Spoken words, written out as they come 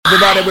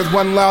Everybody with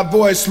one loud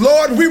voice.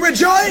 Lord, we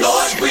rejoice.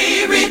 Lord,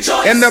 we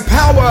rejoice in the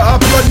power of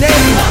your name.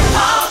 The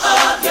power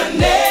of your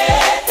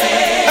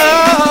name.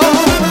 Oh,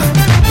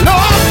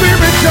 Lord, we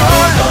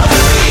rejoice. Lord,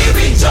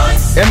 we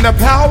rejoice in the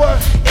power.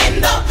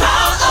 In the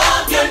power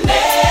of your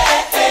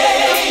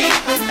name.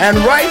 And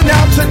right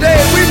now,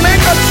 today, we make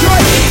a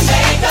choice,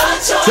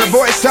 to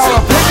voice our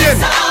opinion.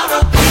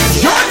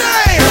 Your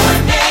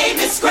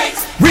name is great.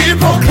 We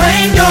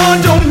proclaim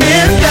your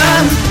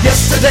dominion.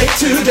 Yesterday,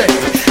 today,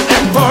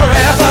 and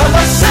forever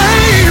the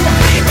same.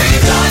 We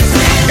rejoice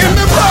In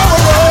the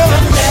power of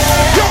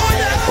your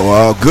name.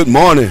 Well, good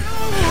morning.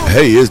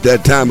 Hey, it's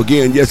that time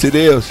again. Yes, it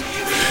is.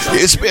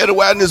 It's Spirit of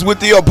Wildness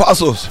with the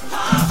Apostles.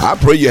 I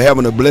pray you're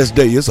having a blessed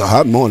day. It's a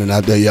hot morning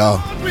out there,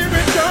 y'all.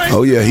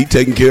 Oh, yeah, he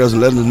taking care of us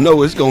and letting us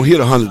know it's going to hit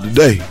 100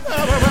 today.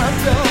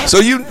 So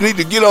you need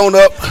to get on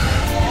up,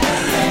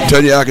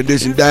 turn your air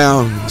conditioning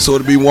down so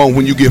it'll be warm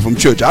when you get from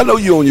church. I know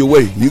you're on your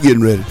way. You're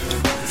getting ready.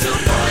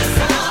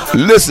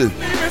 Listen,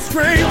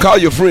 call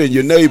your friend,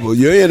 your neighbor,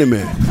 your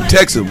enemy.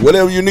 Text them,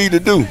 whatever you need to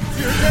do.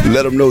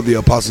 Let them know the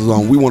Apostles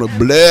on. We want to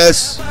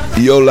bless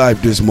your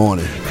life this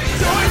morning.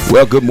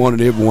 Well, good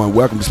morning, everyone.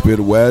 Welcome to Spirit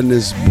of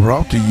Wildness,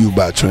 brought to you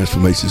by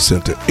Transformation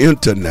Center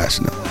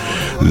International,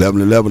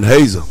 1111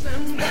 Hazel,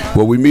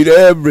 where we meet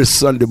every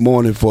Sunday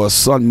morning for a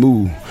sun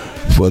move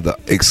for the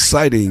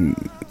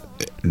exciting,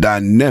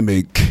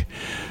 dynamic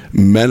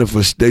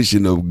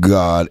manifestation of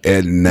God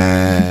at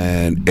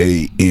 9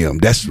 a.m.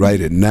 That's right,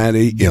 at 9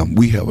 a.m.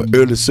 We have an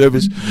early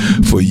service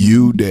for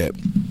you that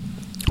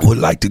would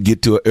like to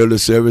get to an early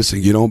service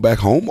and get on back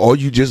home, or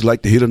you just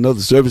like to hit another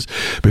service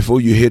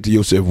before you head to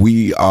yourself.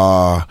 We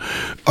are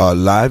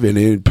live and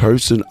in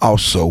person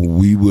also.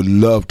 We would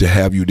love to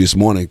have you this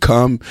morning.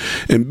 Come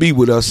and be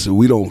with us.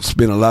 We don't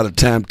spend a lot of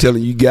time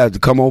telling you guys to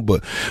come on,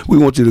 but we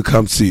want you to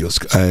come see us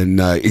and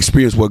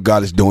experience what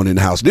God is doing in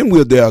the house. Then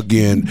we're there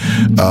again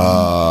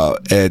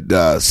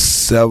at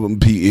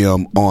 7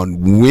 p.m.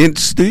 on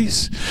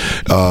Wednesdays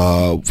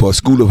for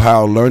School of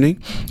Higher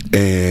Learning.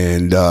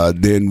 And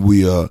then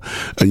we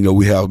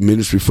have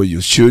ministry for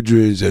your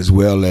children as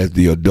well as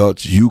the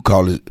adults. You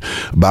call it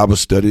Bible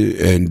study.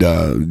 And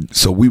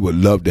so we would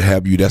love to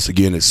have you. That's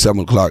again at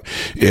 7 o'clock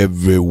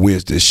every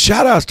Wednesday.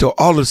 Shout outs to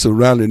all the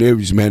surrounding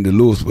areas, man. The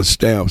Louisville,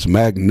 Stamps,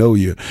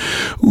 Magnolia.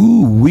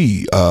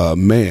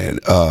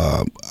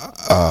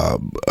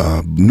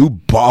 New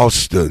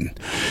Boston,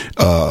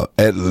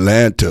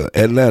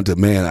 Atlanta,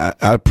 man.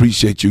 I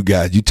appreciate you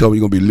guys. You told me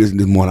you're going to be listening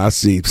this morning. I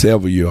seen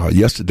several of you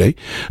yesterday.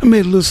 I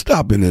made a little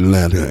stop in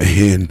Atlanta,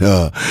 and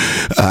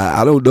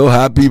I don't know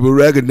how people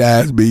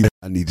recognize me.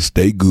 I need to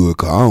stay good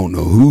because I don't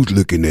know who's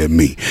looking at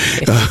me.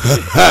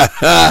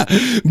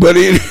 But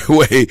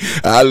anyway,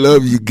 I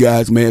love you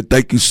guys, man.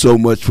 Thank you so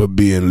much for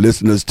being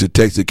listeners to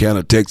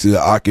Texarkana, Texas,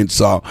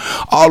 Arkansas,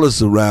 all the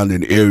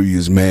surrounding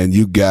areas, man.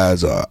 You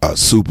guys are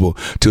super.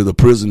 To the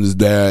prisoners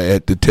there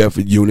at the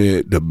Telford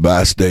unit, the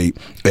Bi-State,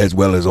 as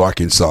well as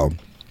Arkansas.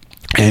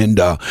 And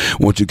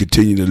want you to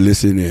continue to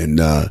listen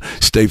and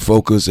stay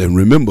focused. And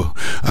remember,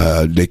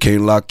 they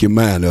can't lock your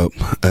mind up.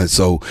 And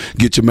so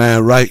get your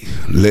mind right.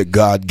 Let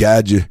God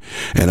guide you.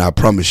 And I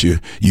promise you,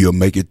 you'll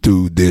make it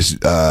through this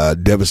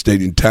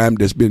devastating time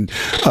that's been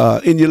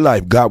in your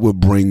life. God will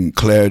bring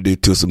clarity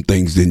to some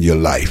things in your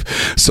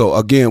life. So,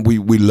 again,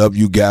 we love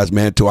you guys,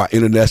 man. To our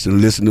international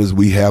listeners,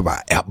 we have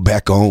our app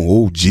back on.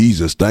 Oh,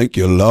 Jesus. Thank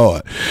you,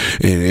 Lord.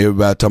 And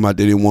everybody talking about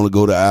they didn't want to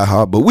go to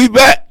iHeart. But we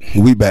back.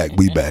 We back.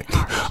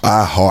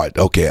 iHeart.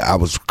 Okay, I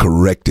was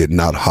corrected,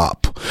 not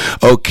hop.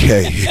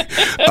 Okay.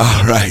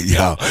 All right,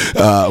 y'all.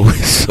 We're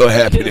so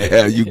happy to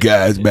have you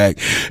guys back.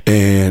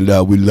 And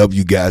we love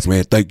you guys,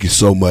 man. Thank you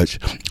so much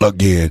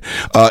again.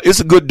 It's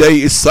a good day.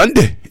 It's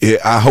Sunday.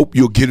 I hope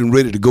you're getting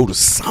ready to go to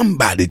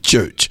somebody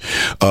church.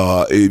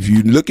 If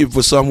you're looking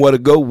for somewhere to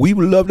go, we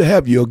would love to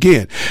have you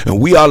again.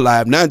 And we are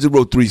live,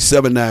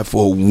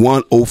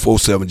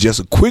 903-794-1047.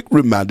 Just a quick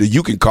reminder,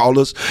 you can call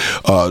us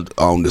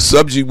on the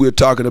subject we're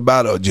talking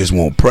about, or just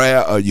want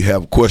prayer, or you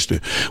have a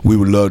question. We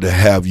would love to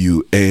have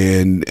you.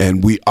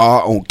 And we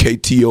are on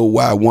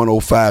KTOY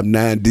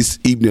 105.9 this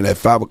evening at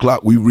 5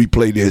 o'clock. We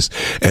replay this,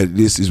 and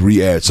this is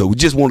re-aired. So we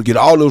just want to get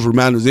all those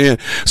reminders in.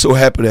 So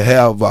happy to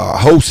have our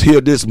host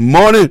here this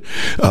morning.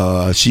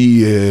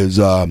 She is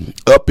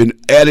up and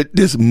at it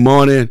this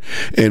morning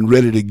and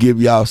ready to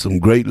give y'all some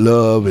great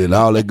love and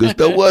all that good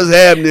stuff. What's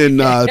happening? You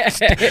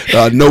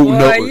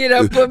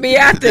done put me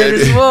out there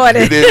this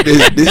morning.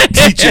 This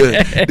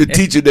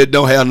teacher that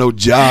don't have no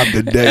job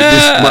today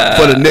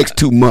for the next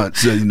 2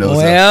 months.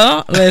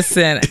 Well,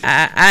 listen,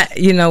 I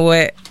you know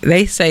what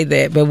they say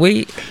that, but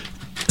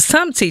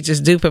some teachers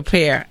do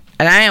prepare.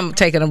 And I am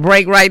taking a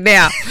break right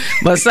now.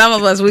 But some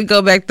of us, we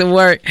go back to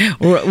work.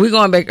 We're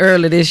going back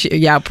early this year.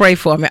 Y'all pray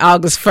for me.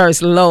 August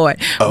 1st,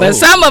 Lord. Oh. But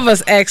some of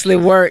us actually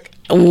work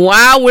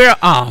while we're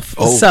off.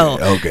 Okay, So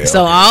okay.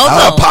 although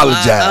I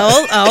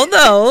apologize.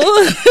 although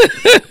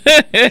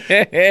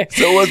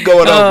So what's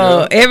going on,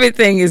 girl?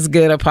 everything is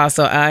good,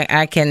 Apostle.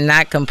 I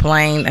cannot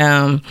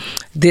complain.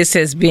 This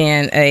has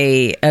been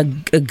a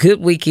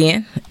good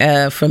weekend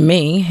for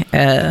me.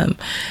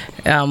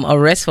 A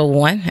restful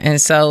one,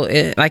 and so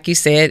like you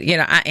said,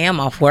 I am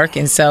off work,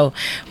 and so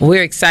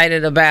we're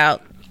excited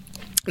about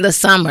the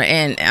summer.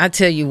 And I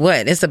tell you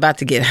what, it's about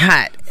to get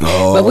hot.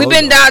 But we've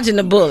been dodging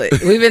the bullet.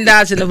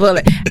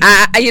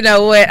 You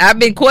know what? I've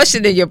been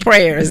questioning your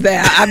prayers.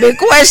 I've been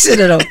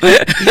questioning them.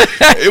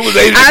 It was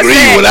 80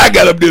 degrees when I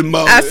got up this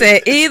morning. I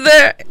said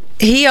either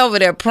he over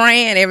there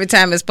praying every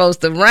time it's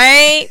supposed to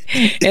rain,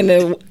 and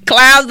the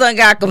clouds done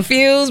got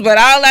confused. But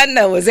all I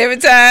know is every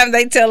time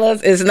they tell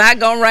us it's not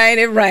gonna rain,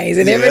 it rains,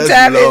 and every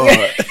time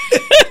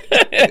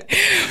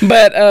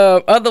But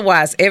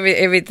otherwise,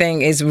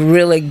 everything is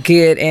really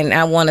good, and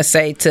I want to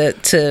say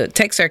to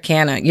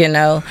Texarkana,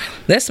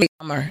 let's be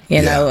summer,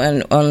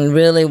 and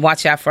really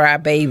watch out for our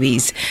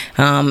babies,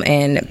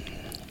 and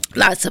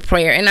lots of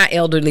prayer, and our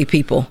elderly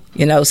people.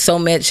 So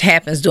much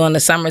happens during the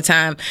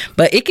summertime,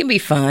 but it can be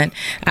fun.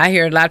 I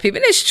hear a lot of people,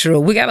 and it's true.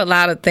 We got a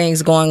lot of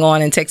things going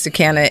on in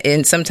Texarkana,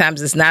 and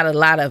sometimes it's not a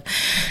lot of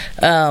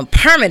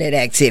permanent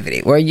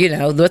activity where,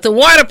 but the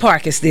water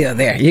park is still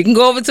there. You can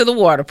go over to the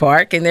water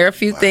park, and there are a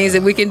few things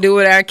that we can do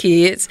with our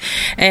kids.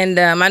 And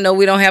I know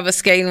we don't have a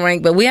skating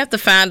rink, but we have to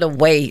find a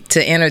way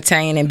to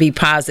entertain and be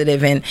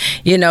positive. And,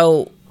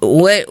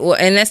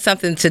 and that's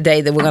something today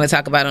that we're going to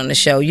talk about on the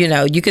show.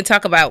 You can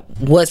talk about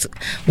what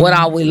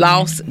all we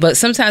lost, but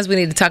sometimes we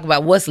need to talk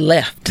about what's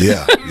left.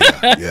 Yeah.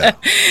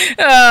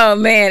 Oh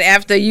man,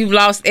 after you've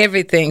lost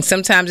everything,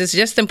 sometimes it's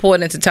just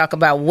important to talk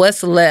about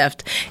what's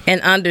left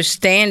and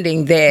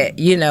understanding that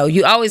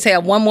you always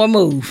have one more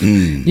move.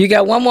 You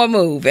got one more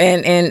move,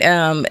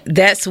 and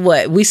that's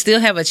what we still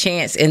have a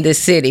chance in this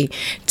city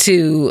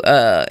to,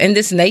 in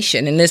this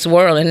nation, in this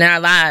world, in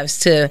our lives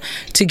to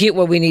get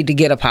where we need to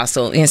get,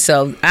 Apostle. And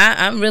so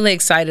I'm really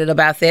excited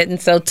about that. And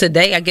so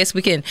today, I guess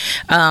we can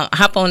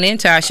hop on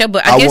into our show.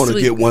 But I want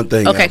to get one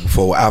thing out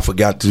before I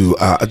forgot to.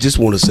 I just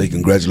want to say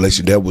congratulations.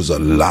 There was a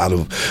lot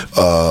of,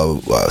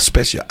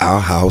 especially our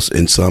house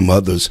and some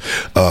others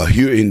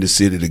here in the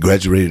city that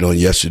graduated on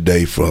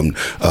yesterday from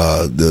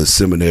the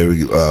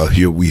seminary.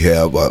 Here we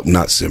have,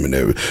 not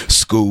seminary,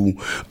 school.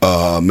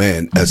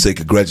 Man, I say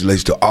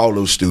congratulations to all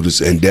those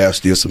students. And there are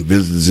still some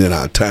visitors in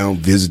our town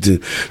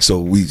visiting. So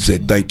we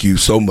said thank you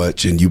so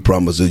much. And you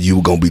promised that you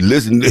were going to be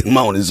listening this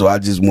morning. So I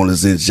just want to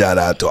send a shout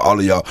out to all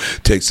of y'all.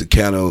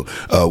 Texarkana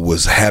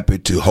was happy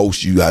to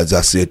host you. As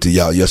I said to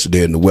y'all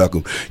yesterday in the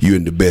welcome, you're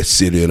in the best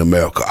city in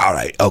America. All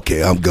right.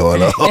 Okay. I'm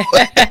going on.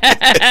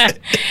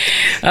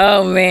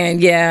 Oh, man.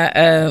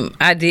 Yeah.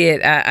 I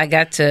did. I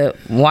got to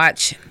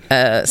watch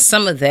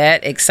some of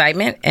that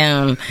excitement.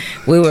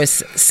 We were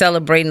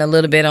celebrating a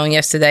little bit on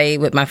yesterday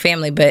with my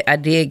family, but I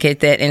did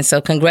get that. And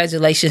so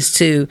congratulations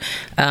to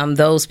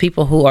those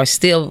people who are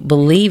still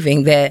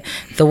believing that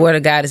the Word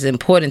of God is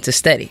important to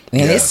study.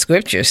 And it's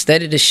scripture.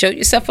 Study to show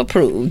yourself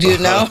approved,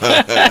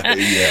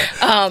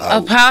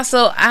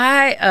 Apostle,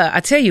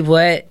 I tell you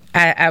what,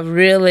 I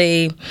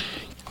really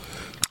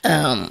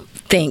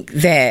think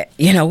that,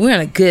 we're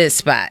in a good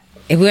spot.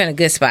 We're in a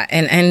good spot.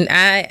 And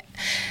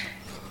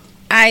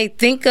I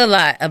think a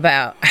lot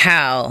about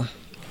how,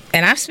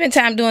 and I've spent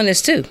time doing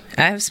this too.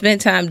 I've spent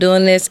time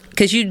doing this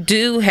because you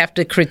do have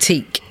to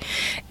critique.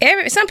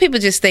 Some people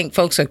just think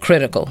folks are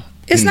critical.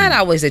 It's not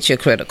always that you're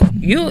critical.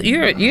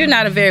 You're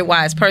not a very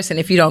wise person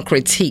if you don't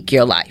critique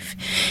your life.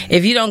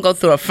 If you don't go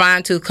through a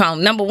fine-tooth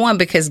comb. Number one,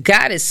 because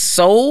God is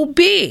so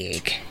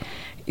big,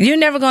 you're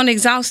never going to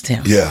exhaust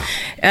him. Yeah.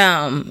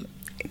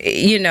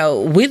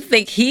 We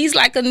think he's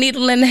like a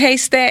needle in the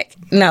haystack.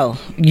 No,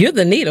 you're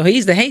the needle.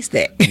 He's the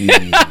haystack.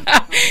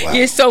 Wow.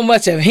 You're so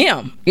much of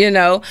him,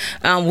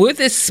 We're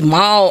this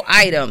small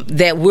item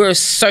that we're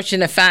searching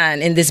to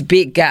find in this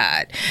big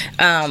God.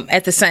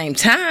 At the same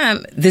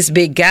time, this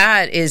big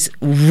God is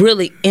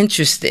really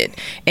interested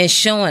in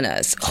showing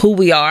us who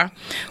we are,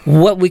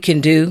 what we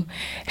can do,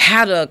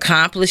 how to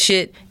accomplish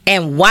it,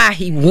 and why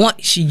he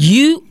wants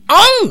you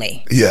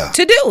only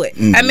to do it.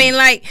 I mean,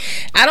 I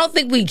don't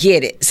think we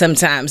get it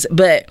sometimes,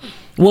 but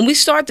when we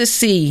start to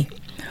see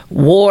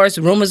wars,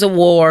 rumors of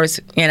wars,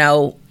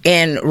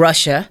 in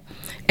Russia,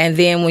 and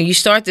then when you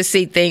start to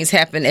see things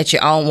happen at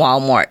your own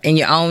Walmart, in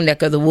your own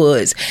neck of the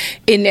woods,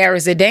 it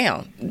narrows it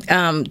down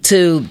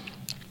to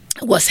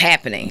what's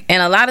happening.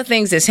 And a lot of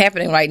things that's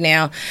happening right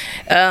now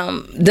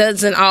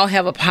doesn't all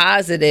have a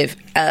positive,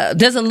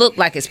 doesn't look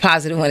like it's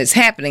positive when it's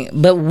happening,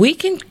 but we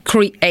can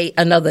create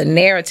another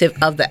narrative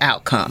of the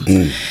outcome.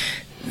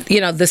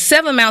 The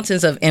 7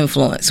 mountains of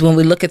influence, when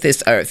we look at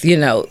this earth,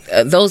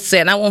 those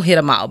said, I won't hit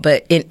them all,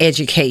 but in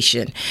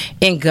education,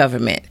 in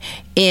government,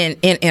 in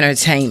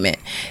entertainment,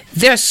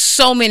 there's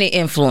so many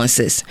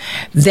influences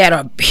that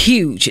are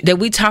huge that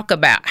we talk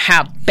about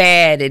how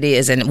bad it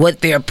is and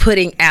what they're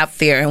putting out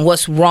there and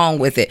what's wrong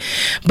with it.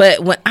 But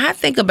when I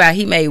think about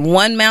he made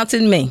one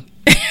mountain me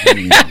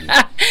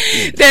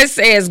that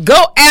says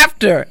go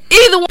after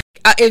either one.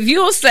 if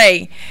you'll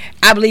say,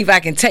 I believe I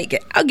can take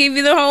it, I'll give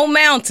you the whole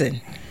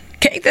mountain.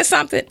 Okay, that's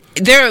something.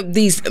 There are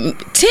these 10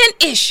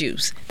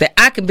 issues that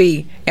I could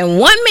be in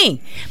one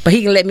me, but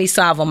he can let me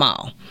solve them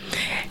all.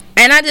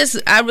 And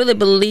I really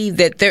believe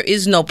that there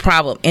is no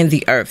problem in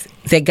the earth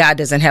that God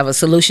doesn't have a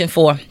solution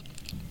for.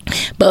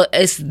 But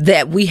it's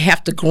that we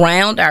have to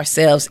ground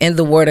ourselves in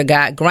the Word of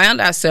God, ground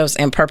ourselves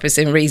in purpose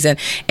and reason,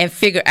 and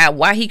figure out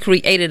why He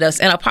created us.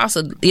 And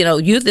Apostle,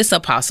 you're this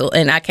apostle,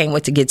 and I can't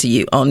wait to get to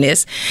you on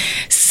this.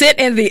 Sit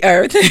in the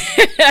earth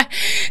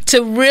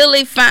to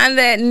really find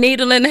that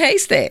needle in the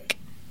haystack.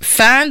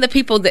 Find the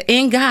people that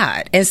in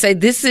God and say,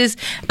 "This is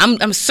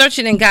I'm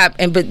searching in God,"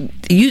 but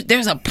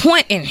there's a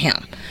point in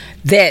Him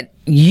that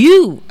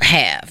you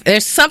have.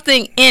 There's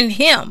something in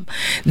Him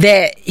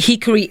that He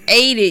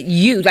created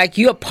you, like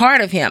you're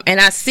part of Him. And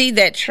I see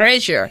that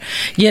treasure,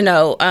 in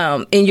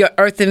your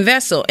earthen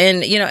vessel.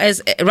 And,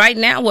 as right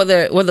now, where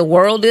the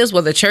world is,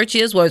 where the church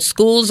is, where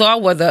schools are,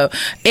 where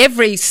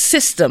every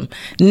system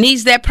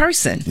needs that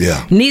person.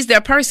 Yeah. Needs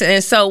that person.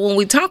 And so when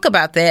we talk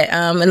about that,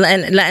 and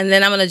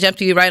then I'm going to jump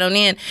to you right on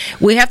in,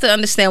 we have to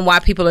understand why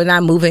people are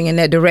not moving in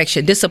that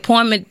direction.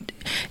 Disappointment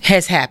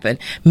has happened.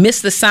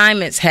 Missed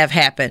assignments have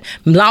happened.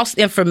 Lost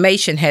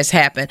information has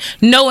happened.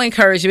 No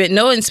encouragement,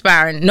 no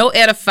inspiring, no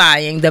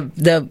edifying.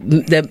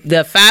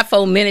 The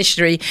fivefold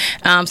ministry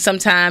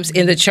sometimes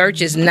in the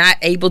church is not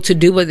able to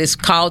do what it's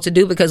called to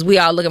do because we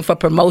are looking for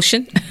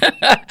promotion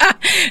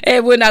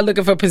and we're not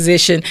looking for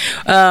position.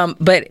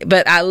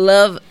 But I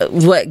love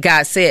what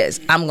God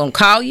says. I'm going to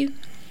call you.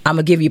 I'm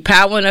going to give you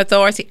power and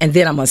authority, and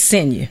then I'm going to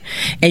send you.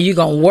 And you're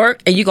going to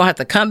work, and you're going to have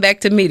to come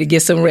back to me to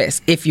get some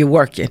rest if you're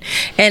working.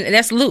 And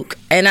that's Luke.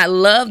 And I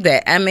love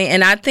that.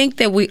 And I think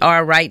that we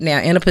are right now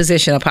in a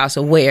position,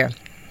 Apostle, where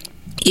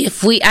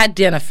if we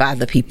identify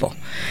the people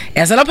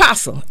as an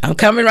apostle, I'm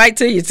coming right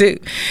to you too,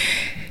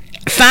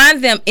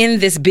 find them in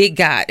this big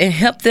God and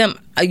help them.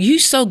 You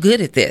so good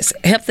at this.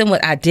 Help them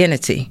with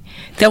identity.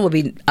 There will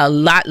be a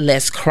lot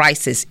less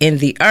crisis in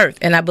the earth.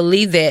 And I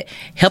believe that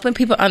helping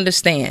people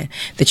understand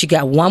that you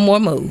got one more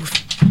move.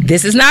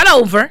 This is not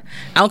over.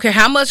 I don't care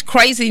how much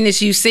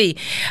craziness you see.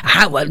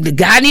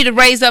 God need to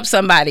raise up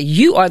somebody.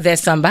 You are that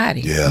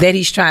somebody that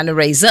He's trying to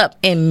raise up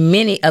in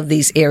many of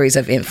these areas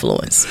of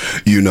influence.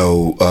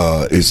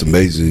 It's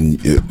amazing.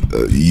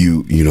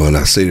 And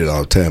I say that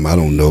all the time. I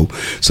don't know.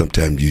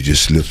 Sometimes you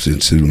just slips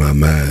into my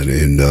mind.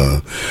 And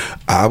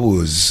I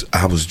was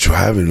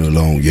driving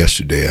along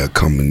yesterday.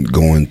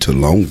 Going to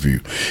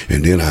Longview,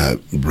 and then I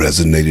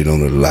resonated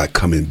on it a lot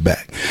coming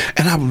back.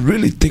 And I was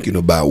really thinking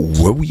about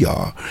where we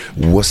are,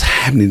 what's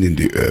happening in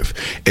the earth,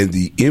 and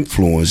the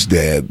influence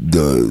that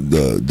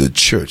the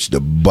church, the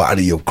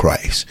body of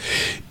Christ,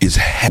 is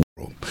having.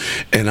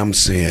 And I'm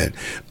saying,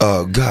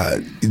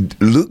 God,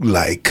 it look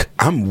like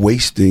I'm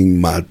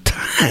wasting my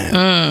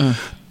time.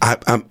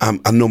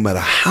 I'm no matter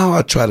how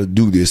I try to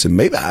do this, and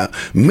maybe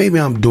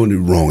I'm doing it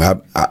wrong.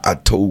 I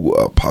told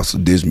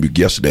Apostle Dismuke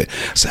yesterday,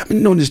 I said, I've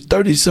been doing this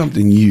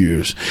 30-something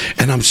years,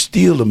 and I'm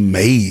still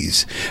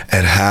amazed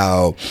at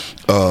how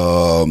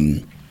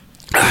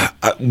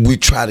we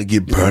try to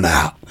get burnt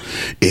out,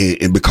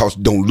 and because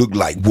it don't look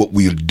like what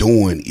we're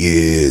doing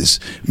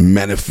is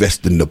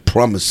manifesting the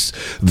promise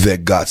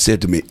that God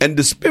said to me. And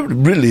the Spirit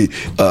really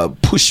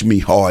pushed me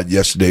hard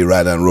yesterday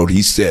right down the road.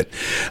 He said,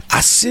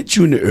 I sent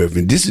you in the earth,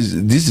 and this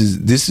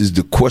is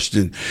the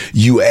question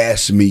you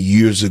asked me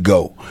years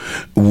ago.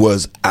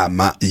 Was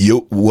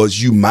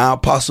you my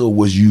apostle, or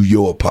was you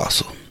your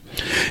apostle?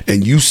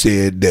 And you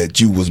said that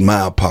you was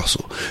my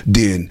apostle.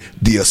 Then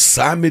the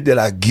assignment that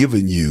I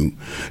given you,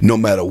 no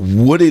matter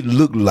what it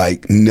looked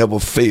like, never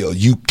failed.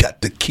 You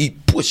got to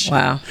keep pushing.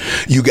 Wow.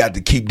 You got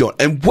to keep doing.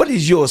 And what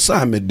is your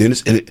assignment,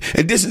 Dennis? And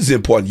this is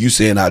important. You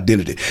saying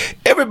identity.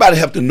 Everybody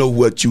have to know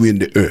what you in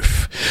the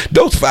earth.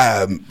 Those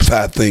five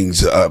things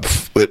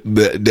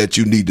that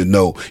you need to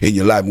know in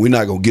your life. We're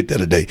not gonna get there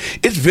today.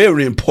 It's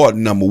very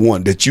important. Number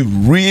one, that you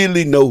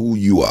really know who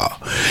you are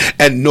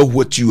and know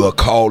what you are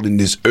called in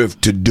this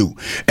earth to do.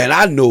 And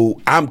I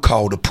know I'm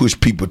called to push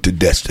people to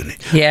destiny.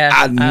 Yeah,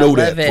 I know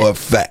that for a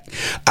fact.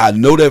 I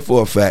know that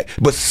for a fact.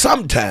 But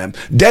sometimes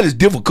that is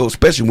difficult,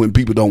 especially when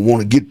people don't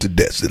want to get to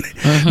destiny.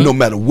 Mm-hmm. No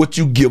matter what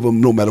you give them,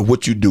 no matter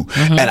what you do.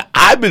 Mm-hmm. And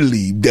I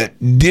believe that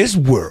this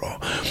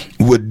world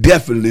would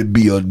definitely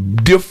be a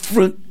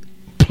different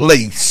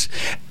place,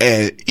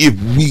 and if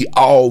we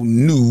all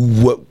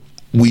knew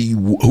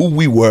who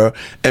we were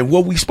and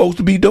what we supposed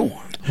to be doing.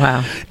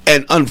 Wow.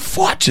 And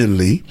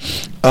unfortunately,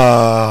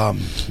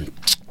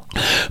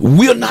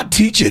 we're not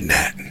teaching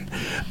that.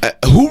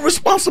 Who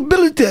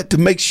responsibility that to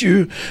make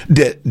sure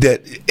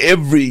that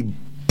every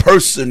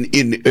person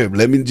in the earth,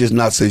 let me just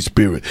not say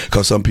spirit,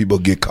 because some people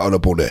get caught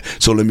up on that.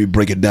 So let me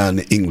break it down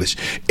in English.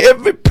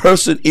 Every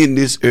person in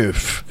this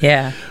earth,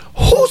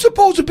 who's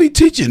supposed to be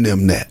teaching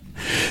them that?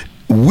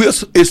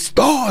 It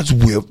starts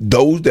with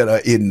those that are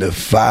in the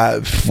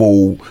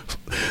fivefold,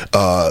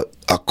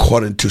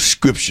 according to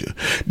Scripture,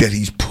 that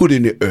He's put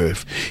in the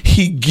earth.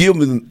 He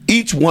given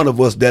each one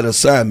of us that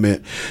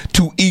assignment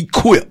to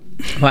equip.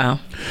 Wow.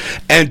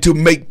 And to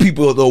make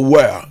people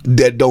aware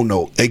that don't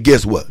know. And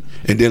guess what?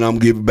 and then I'm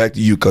gonna give it back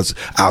to you because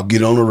I'll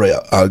get on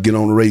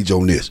the rage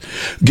on this.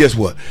 Guess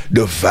what?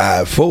 The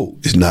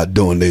fivefold is not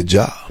doing their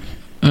job.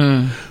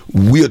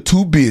 We are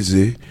too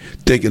busy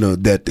thinking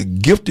that the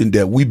gifting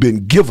that we've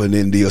been given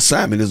in the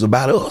assignment is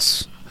about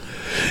us.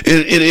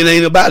 It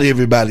ain't about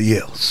everybody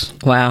else.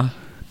 Wow.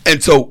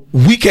 And so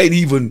we can't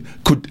even,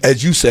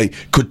 as you say,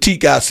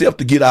 critique ourselves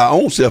to get our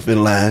own self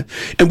in line,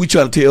 and we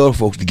try to tell other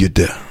folks to get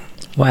there.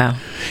 Wow.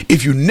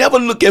 If you never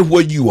look at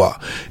where you are,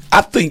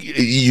 I think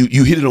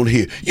you hit it on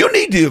here. You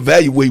need to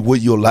evaluate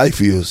what your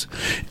life is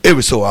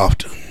every so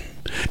often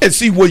and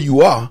see where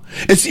you are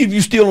and see if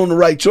you're still on the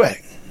right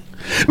track.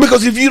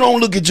 Because if you don't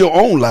look at your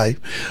own life,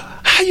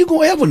 how you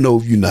going to ever know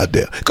if you're not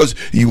there? Because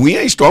we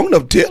ain't strong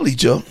enough to tell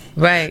each other.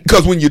 Right.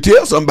 Because when you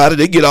tell somebody,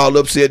 they get all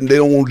upset and they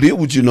don't want to deal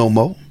with you no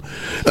more.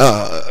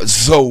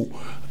 So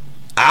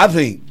I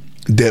think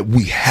that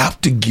we have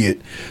to get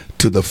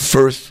to the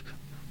first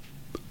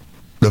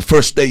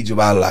stage of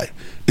our life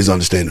is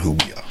understanding who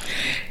we are.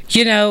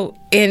 You know,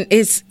 and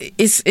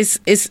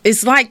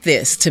it's like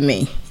this to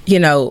me. You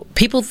know,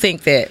 people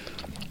think that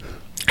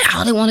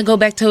all they want to go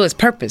back to is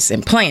purpose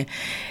and plan.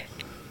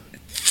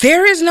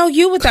 There is no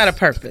you without a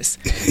purpose.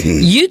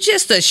 You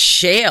just a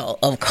shell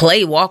of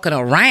clay walking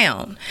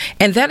around.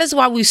 And that is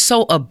why we're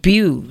so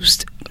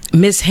abused,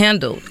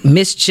 mishandled,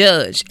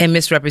 misjudged, and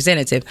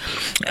misrepresented.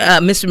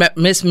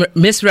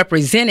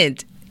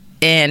 Misrepresented.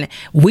 And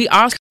we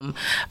are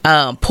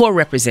poor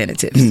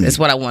representatives. That's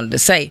what I wanted to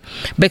say.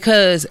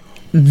 Because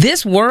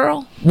this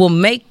world will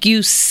make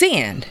you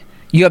send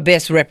your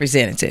best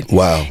representative.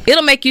 Wow.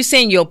 It'll make you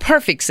send your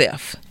perfect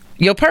self.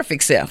 Your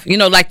perfect self, you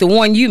know, like the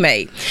one you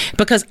made.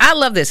 Because I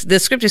love this. The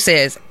scripture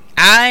says,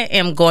 I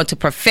am going to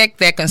perfect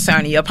that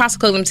concerning you. Apostle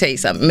Cole, let me tell you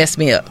something. Messed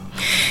me up.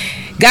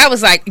 God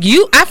was like,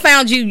 I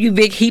found you, you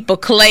big heap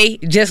of clay.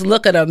 Just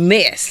look at a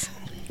mess.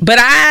 But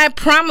I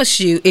promise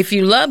you, if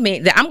you love me,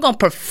 that I'm going to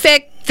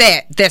perfect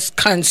that's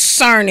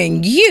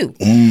concerning you.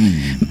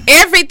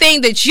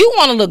 Everything that you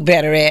want to look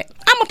better at,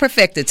 I'm going to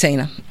perfect it,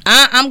 Tina.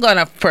 I'm going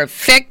to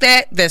perfect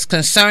that's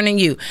concerning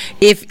you.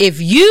 If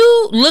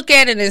you look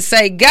at it and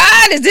say,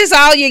 God, is this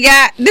all you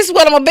got? This is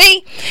what I'm going to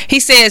be?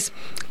 He says,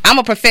 I'm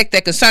going to perfect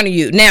that concerning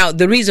you. Now,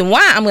 the reason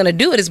why I'm going to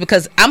do it is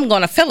because I'm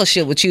going to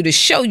fellowship with you to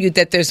show you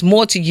that there's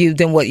more to you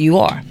than what you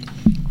are.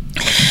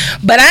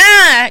 But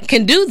I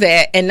can do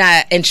that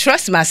and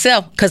trust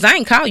myself because I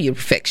ain't called you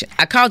perfection.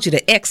 I called you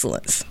to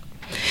excellence.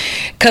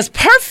 Because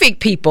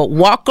perfect people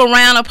walk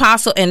around,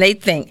 Apostle, and they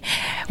think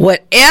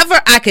whatever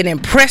I can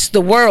impress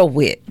the world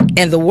with,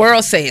 and the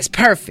world say it's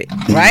perfect,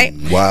 right?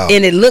 Wow.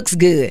 And it looks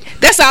good.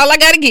 That's all I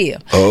got to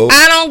give. Oh.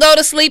 I don't go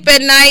to sleep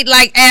at night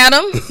like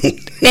Adam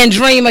and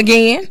dream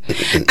again.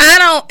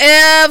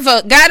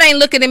 God ain't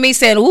looking at me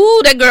saying,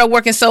 ooh, that girl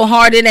working so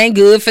hard, it ain't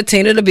good for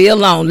Tina to be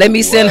alone. Let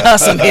me send her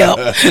some help.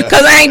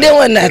 Because I ain't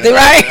doing nothing,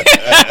 right?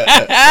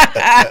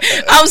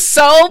 I'm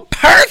so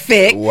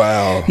perfect.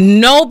 Wow.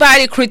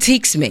 Nobody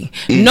critiques me.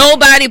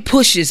 Nobody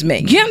pushes me.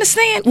 You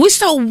understand? We're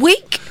so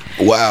weak.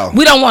 Wow.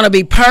 We don't want to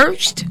be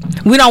purged.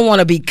 We don't want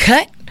to be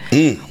cut.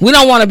 We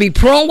don't want to be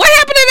pruned. What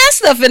happened to that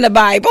stuff in the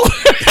Bible?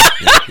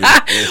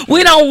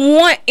 We don't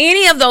want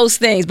any of those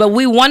things, but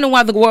we wonder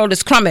why the world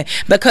is crumbling.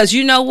 Because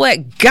you know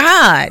what?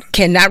 God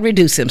cannot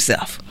reduce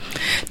himself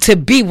to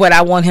be what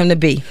I want him to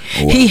be.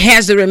 Wow. He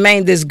has to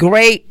remain this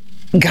great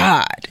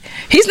God.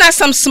 He's not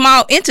some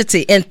small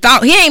entity and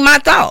thought. He ain't my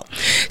thought.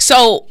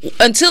 So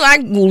until I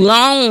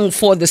long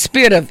for the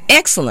spirit of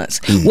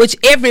excellence, which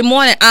every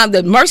morning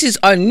the mercies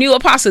are new.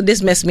 Apostle,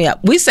 this messed me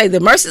up. We say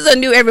the mercies are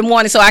new every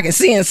morning so I can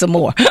sin some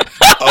more.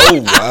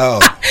 Oh, wow.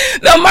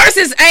 The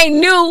mercies ain't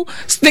new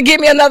to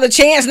give me another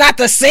chance not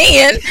to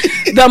sin.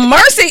 The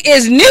mercy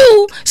is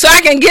new so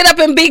I can get up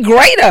and be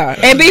greater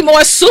and be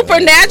more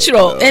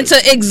supernatural and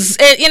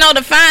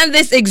to find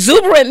this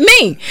exuberant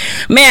me.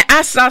 Man,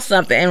 I saw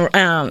something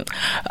and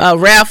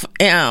Ralph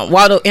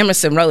Waldo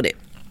Emerson wrote it.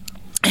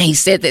 And he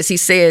said this. He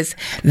says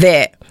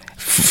that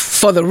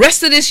for the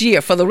rest of this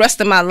year, for the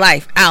rest of my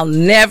life, I'll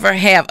never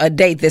have a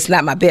day that's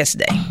not my best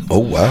day. Oh,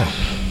 wow.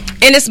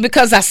 And it's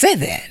because I said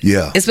that.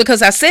 Yeah. It's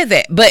because I said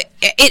that. But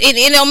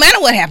it no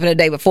matter what happened the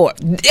day before.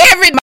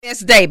 Every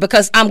best day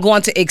because I'm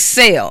going to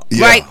excel.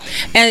 Yeah. Right?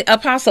 And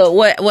Apostle,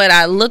 what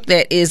I looked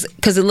at is,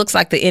 because it looks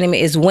like the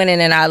enemy is winning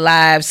in our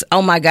lives.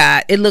 Oh my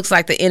God. It looks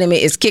like the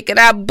enemy is kicking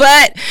our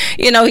butt.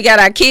 He got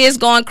our kids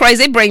going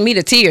crazy. They bring me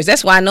to tears.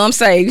 That's why I know I'm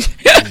saved.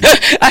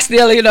 I'll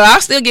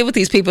still get with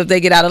these people if they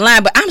get out of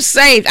line. But I'm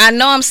saved. I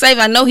know I'm saved.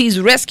 I know he's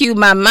rescued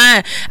my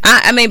mind.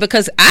 I mean,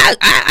 because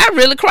I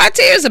really cry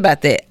tears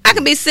about that. I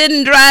could be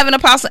sitting driving,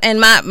 Apostle, and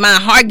my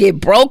heart get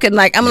broken.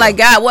 Like I'm like,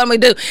 God, what am I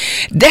do?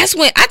 That's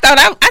when I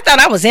thought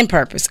I was was in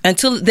purpose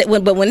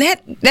but when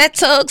that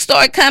tug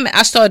started coming,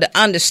 I started to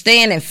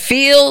understand and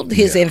feel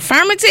his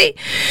infirmity.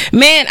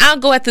 Man, I'll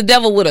go at the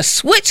devil with a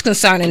switch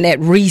concerning that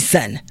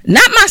reason,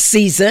 not my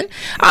season.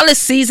 All this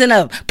season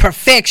of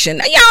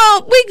perfection,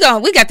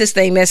 y'all. We got this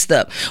thing messed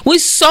up. We're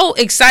so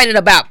excited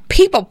about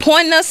people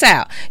pointing us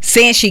out,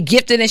 saying she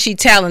gifted and she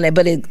talented,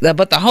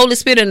 but the Holy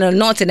Spirit and the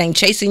anointing ain't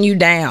chasing you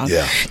down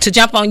to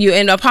jump on you.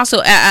 And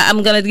Apostle,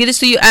 I'm gonna get this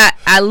to you.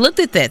 I looked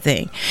at that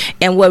thing,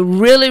 and what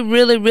really,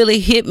 really, really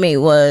hit me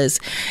was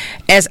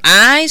as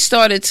I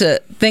started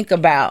to think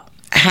about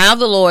how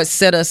the Lord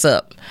set us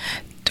up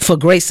for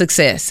great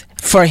success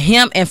for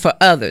Him and for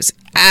others.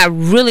 I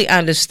really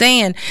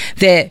understand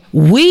that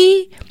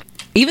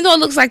even though it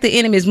looks like the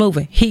enemy is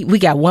moving, we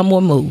got one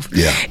more move.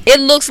 Yeah. It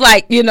looks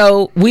like,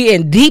 we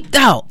in deep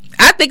thought.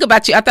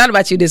 I thought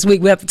about you this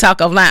week. We have to talk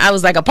offline. I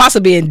was like,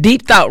 Apostle be in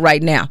deep thought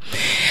right now.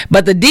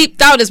 But the deep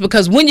thought is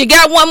because when you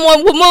got one more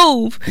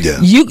move,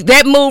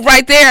 that move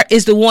right there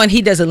is the one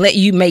He doesn't let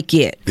you make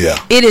it. Yeah.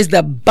 It is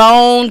the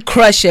bone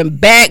crushing,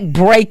 back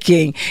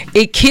breaking.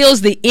 It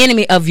kills the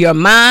enemy of your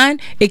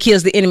mind. It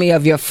kills the enemy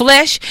of your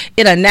flesh.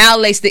 It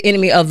annihilates the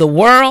enemy of the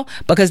world,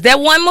 because that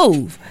one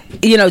move,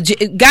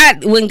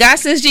 when God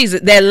sends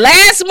Jesus, that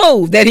last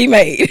move that He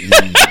made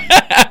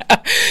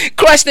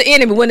crushed the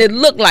enemy when it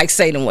looked like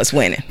Satan was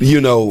winning.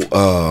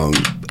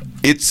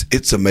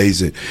 It's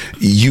amazing.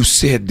 You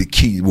said the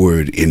key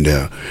word in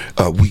there.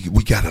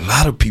 We got a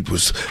lot of people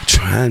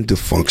trying to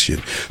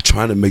function,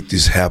 trying to make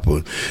this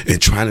happen, and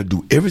trying to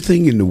do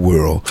everything in the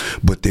world,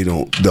 but they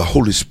don't. The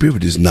Holy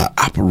Spirit is not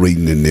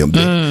operating in them.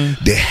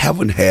 They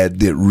haven't had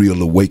that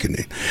real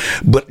awakening.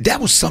 But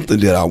that was something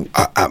that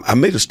I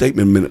made a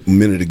statement a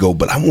minute ago.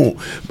 But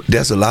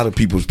there's a lot of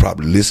people who's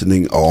probably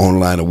listening or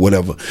online or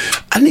whatever.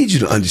 I need you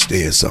to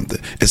understand something.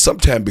 And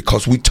sometimes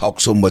because we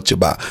talk so much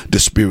about the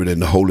Spirit and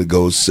the Holy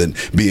Ghost and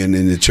being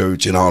in the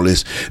church and all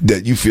this,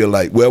 that you feel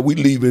like, well, we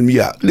leaving me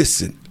out.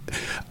 Listen,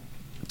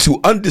 to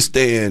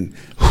understand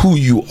who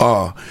you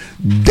are,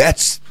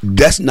 that's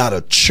not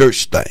a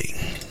church thing.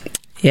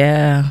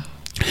 Yeah.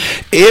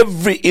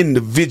 Every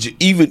individual,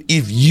 even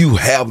if you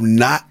have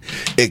not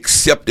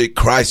accepted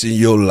Christ in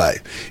your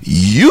life,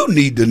 you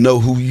need to know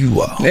who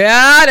you are.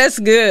 Yeah, that's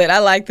good. I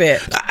like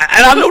that.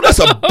 And I know that's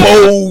a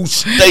bold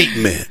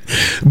statement,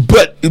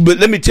 but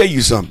let me tell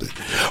you something.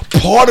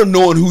 Part of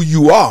knowing who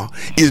you are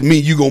is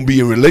mean you're going to be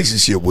in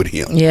relationship with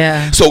Him.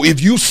 Yeah. So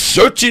if you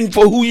searching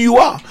for who you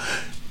are,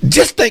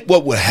 just think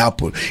what would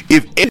happen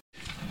if any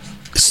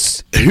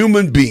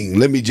human being,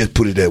 let me just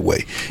put it that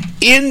way,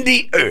 in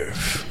the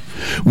earth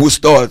will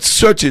start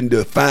searching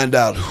to find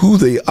out who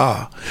they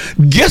are.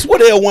 Guess where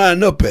they'll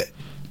wind up at?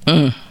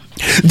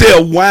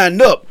 They'll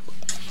wind up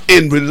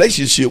in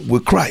relationship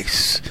with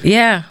Christ.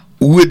 Yeah.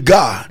 With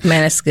God.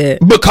 Man, that's good.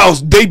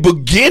 Because they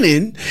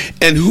beginning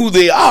and who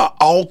they are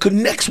all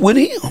connects with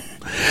Him.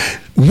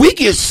 We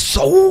get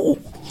so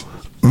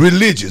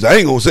religious. I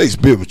ain't gonna say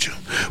spiritual.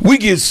 We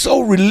get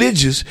so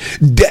religious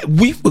that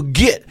we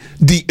forget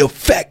the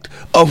effect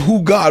of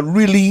who God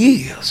really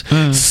is.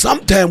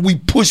 Sometimes we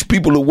push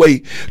people away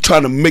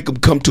trying to make them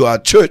come to our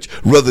church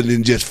rather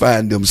than just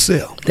find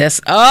themselves.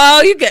 That's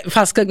you get,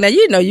 Pastor Cook. Now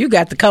you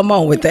got to come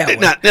on with that one.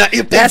 Now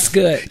that's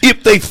good.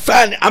 If they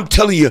find, I'm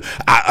telling you,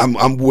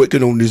 I'm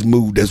working on this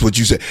mood. That's what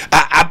you said.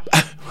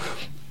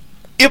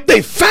 If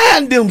they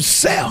find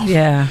themselves,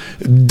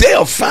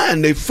 they'll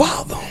find their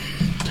Father.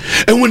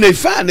 And when they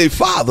find their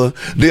Father,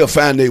 they'll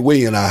find their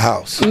way in our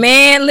house.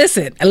 Man,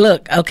 listen,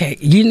 look, okay,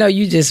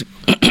 you just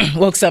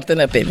woke something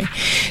up in me.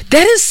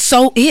 That is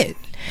so it.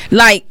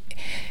 Like,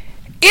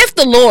 if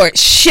the Lord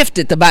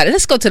shifted the body,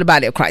 let's go to the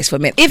body of Christ for a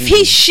minute. If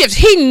He shifts,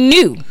 He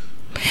knew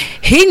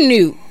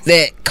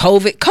that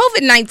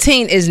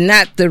COVID-19 is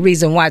not the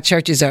reason why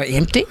churches are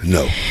empty.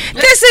 No.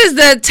 This is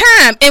the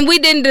time, and we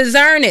didn't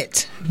discern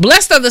it.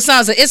 Blessed are the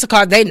sons of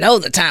Issachar, they know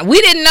the time.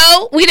 We didn't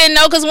know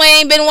because we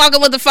ain't been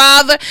walking with the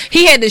Father.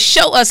 He had to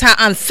show us how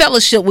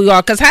unfellowship we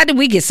are, because how did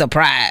we get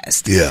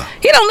surprised? Yeah.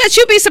 He don't let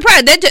you be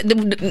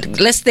surprised.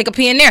 Let's stick a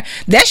pin there.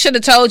 That should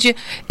have told you,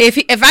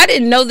 if I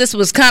didn't know this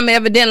was coming,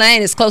 evidently I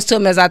ain't as close to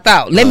Him as I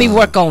thought. Let me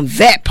work on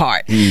that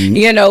part.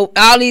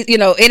 All these,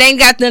 it ain't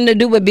got nothing to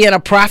do with being a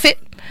prophet.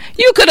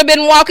 You could have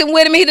been walking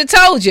with Him. He'd have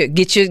told you,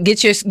 get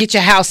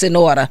your house in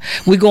order.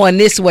 We're going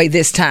this way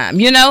this time.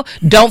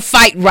 Don't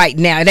fight right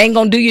now. It ain't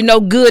gonna do you no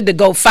good to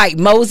go fight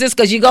Moses,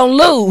 because you're gonna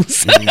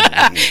lose.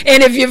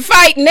 And if you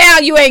fight now,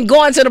 you ain't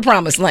going to the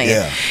promised land.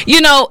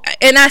 Yeah.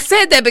 And I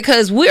said that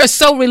because we are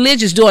so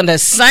religious, doing the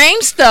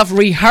same stuff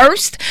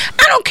rehearsed.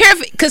 I don't care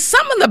because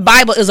some of the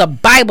Bible is a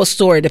Bible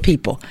story to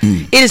people.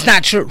 It is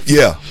not true.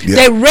 Yeah.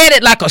 They read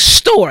it like a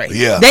story.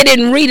 Yeah. They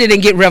didn't read it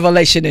and get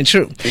revelation and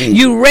truth.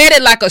 You read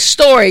it like a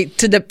story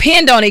to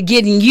depend on it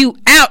getting you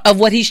out of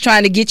what He's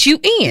trying to get you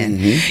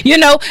in.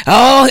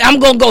 I'm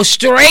gonna go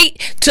straight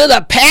to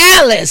the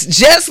palace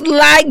just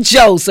like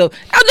Joseph.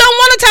 I don't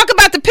want to talk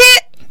about the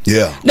pit.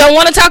 Yeah. Don't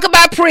want to talk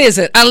about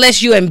prison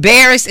unless you're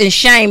embarrassed and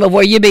shame of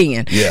where you've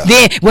been. Yeah.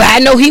 Then, I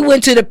know he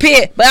went to the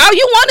pit, but all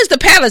you want is the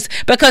palace,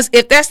 because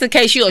if that's the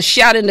case, you'll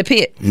shout in the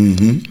pit.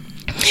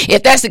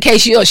 If that's the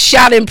case, you're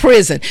shot in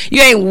prison.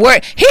 You ain't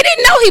worried. He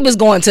didn't know he was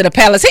going to the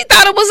palace. He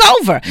thought it was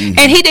over.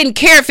 And he didn't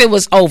care if it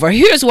was over.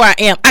 Here's where I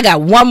am. I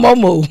got one more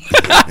move.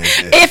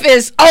 If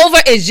it's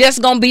over, it's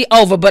just going to be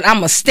over. But I'm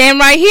going to stand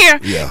right here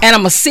and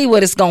I'm going to see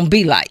what it's going to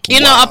be like. You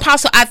know,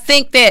 Apostle, I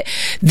think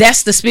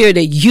that's the spirit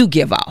that you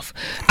give off.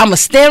 I'm going to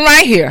stand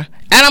right here.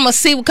 And I'm gonna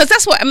see, because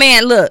that's what,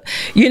 man. Look,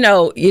 you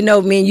know,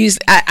 me and you.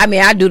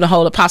 I do the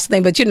whole apostle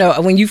thing, but you know,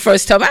 when you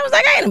first told me, I was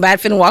like, I ain't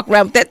nobody finna walk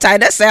around with that tie.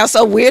 That sounds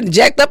so weird and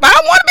jacked up. I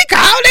don't want to be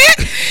called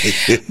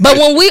it. But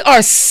when we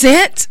are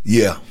sent,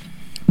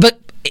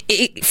 but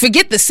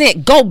forget the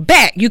sent. Go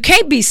back. You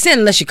can't be sent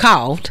unless you're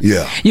called.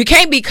 You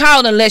can't be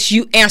called unless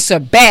you answer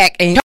back,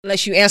 and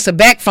unless you answer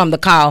back from the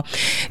call.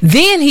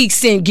 Then he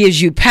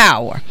gives you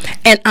power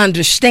and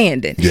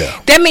understanding.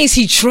 That means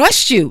he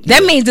trusts you.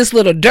 That means this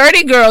little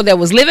dirty girl that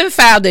was living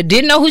foul, that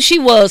didn't know who she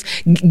was,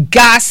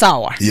 God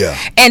saw her.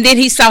 And then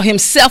he saw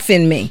himself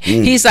in me.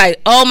 He's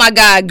like, oh my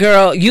God,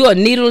 girl, you a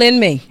needle in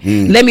me.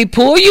 Let me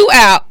pull you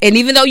out. And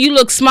even though you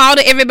look small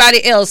to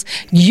everybody else,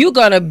 you're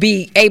going to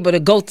be able to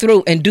go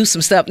through and do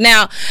some stuff.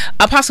 Now,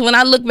 Apostle, when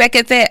I look back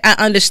at that,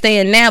 I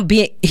understand now.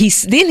 He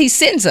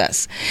sends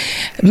us.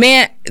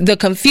 Man, the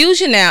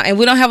confusion now, and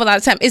we don't have a lot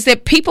of time, is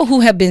that people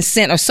who have been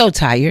sent are so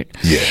tired.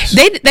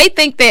 They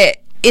think that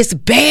it's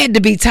bad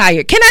to be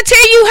tired. Can I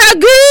tell you how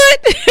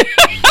good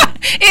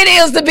it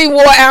is to be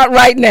wore out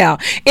right now?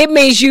 It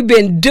means you've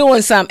been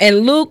doing something.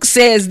 And Luke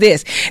says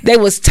this. They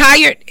was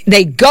tired.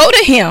 They go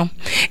to him,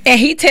 and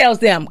he tells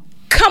them,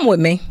 come with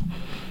me.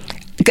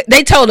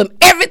 They told him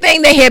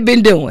everything they had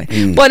been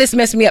doing. Boy, this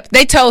messed me up.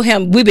 They told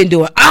him, we've been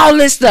doing all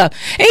this stuff.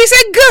 And he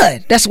said,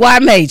 good. That's why I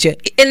made you.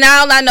 And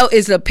now all I know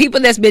is the people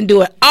that's been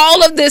doing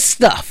all of this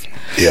stuff.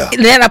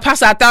 And then,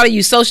 Apostle, I thought of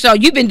you so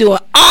strong. You've been doing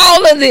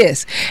all of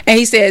this. And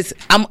he says,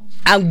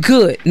 I'm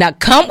good. Now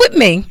come with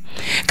me,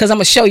 because I'm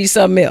going to show you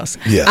something else.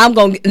 I'm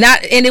going to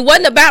not, and it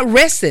wasn't about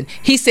resting.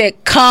 He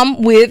said,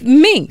 come with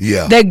me.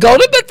 They go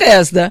to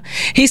Bethesda.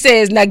 He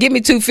says, now give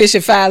me 2 fish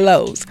and 5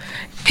 loaves.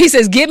 He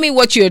says, give me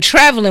what you're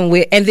traveling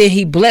with, and then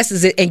he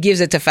blesses it and gives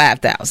it to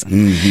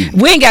 5,000.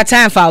 We ain't got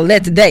time for all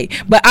that today.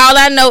 But all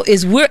I know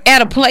is we're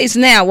at a place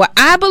now where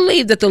I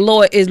believe that the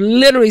Lord is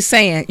literally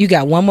saying, you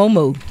got one more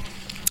move.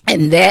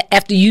 And that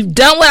after you've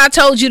done what I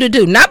told you to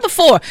do, not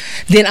before,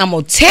 then I'm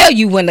going to tell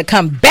you when to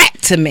come back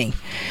to me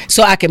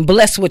so I can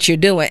bless what you're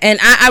doing. And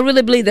I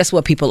really believe that's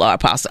what people are,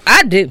 Apostle.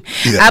 I do.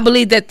 I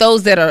believe that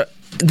those that are,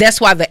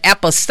 that's why the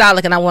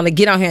apostolic, and I want to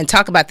get on here and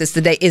talk about this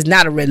today, is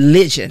not a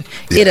religion.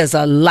 It is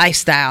a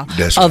lifestyle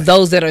of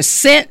those that are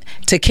sent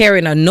to carry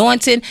an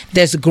anointing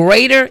that's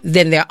greater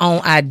than their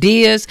own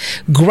ideas,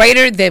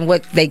 greater than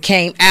what they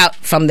came out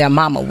from their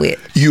mama with.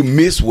 You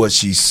miss what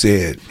she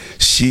said.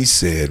 She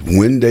said,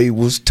 when they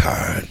was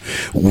tired,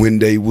 when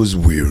they was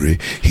weary,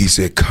 he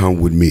said, come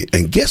with me.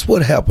 And guess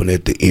what happened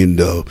at the end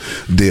of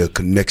their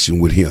connection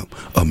with him?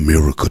 A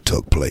miracle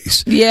took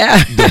place.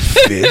 The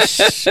fish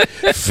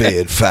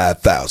fed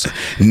 5,000.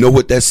 You know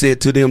what that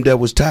said to them that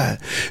was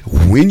tired?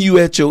 When you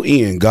at your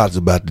end, God's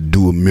about to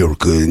do a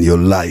miracle in your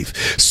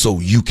life so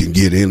you can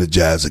get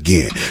energized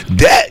again.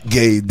 That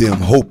gave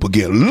them hope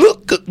again.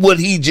 Look at what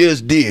he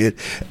just did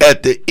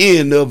at the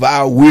end of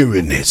our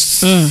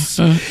weariness.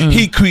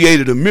 He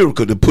created a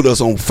miracle to put us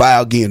on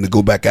fire again, to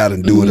go back out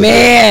and do it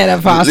again.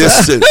 Apostle.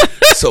 Listen,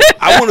 so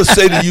I want to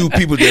say to you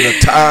people that are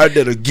tired,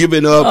 that are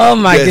giving up, oh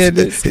my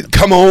goodness,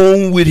 come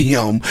on with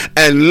him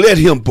and let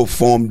him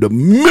perform the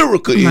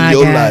miracle in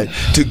your life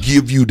to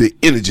give you the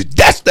energy.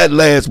 That's that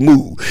last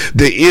move,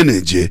 the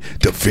energy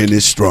to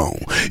finish strong.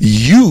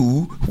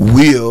 You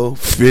will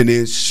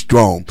finish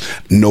strong.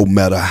 No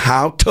matter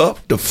how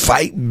tough the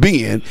fight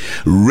been,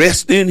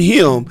 rest in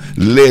him.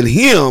 Let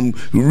him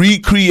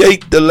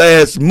recreate the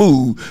last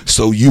move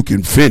so you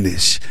can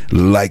finish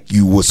like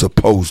you were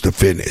supposed to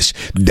finish.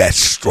 That's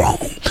strong.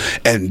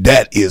 And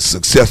that is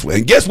successful.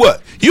 And guess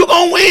what? You're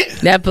going to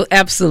win.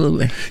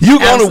 Absolutely. You're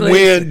going to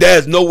win.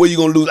 There's no way you're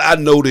going to lose. I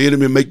know the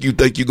enemy make you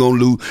think you're going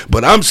to lose,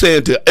 but I'm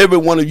saying to every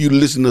one of you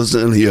listeners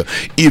in here,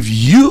 if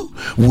you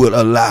would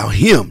allow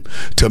him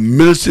to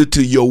minister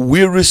to your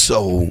weary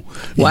soul,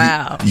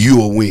 you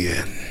will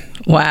win.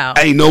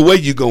 Ain't no way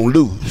you're going to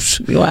lose.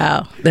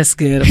 That's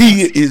good.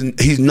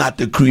 He's not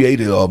the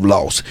creator of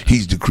loss.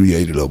 He's the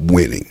creator of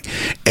winning.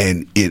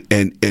 And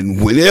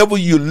whenever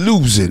you're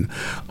losing,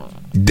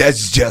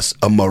 that's just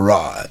a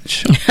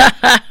mirage.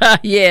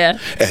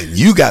 And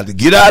you got to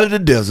get out of the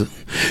desert,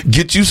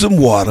 get you some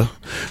water,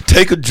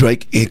 take a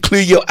drink, and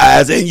clear your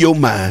eyes and your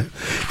mind,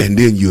 and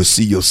then you'll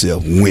see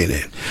yourself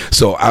winning.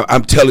 So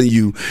I'm telling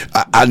you,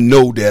 I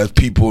know there's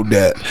people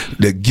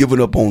that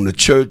giving up on the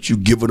church, you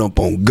giving up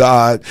on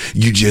God,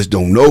 you just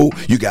don't know.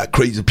 You got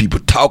crazy people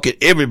talking,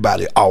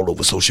 everybody all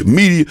over social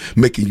media,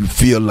 making you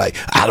feel like,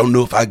 I don't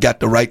know if I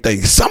got the right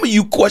thing. Some of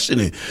you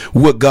questioning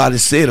what God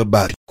has said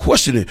about it,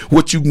 questioning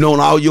what you've known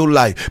all your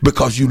life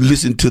because you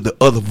listen to the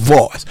other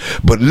voice.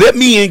 But let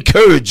me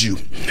encourage you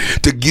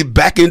to get back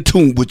back in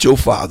tune with your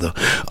Father.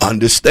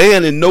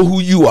 Understand and know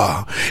who you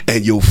are,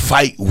 and your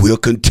fight will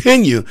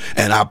continue.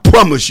 And I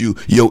promise you,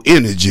 your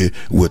energy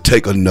will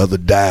take another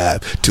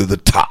dive to the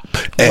top,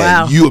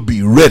 and you'll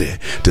be ready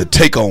to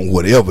take on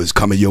whatever is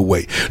coming your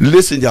way.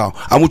 Listen, y'all,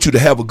 I want you to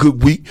have a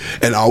good week,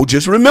 and I'll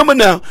just remember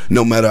now,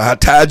 no matter how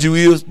tired you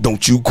is,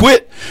 don't you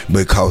quit,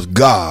 because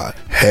God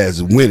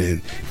has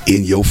winning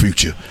in your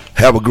future.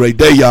 Have a great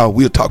day, y'all.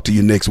 We'll talk to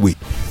you next week.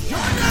 Your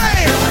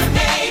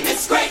name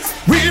is great.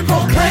 We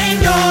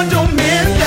proclaim your name.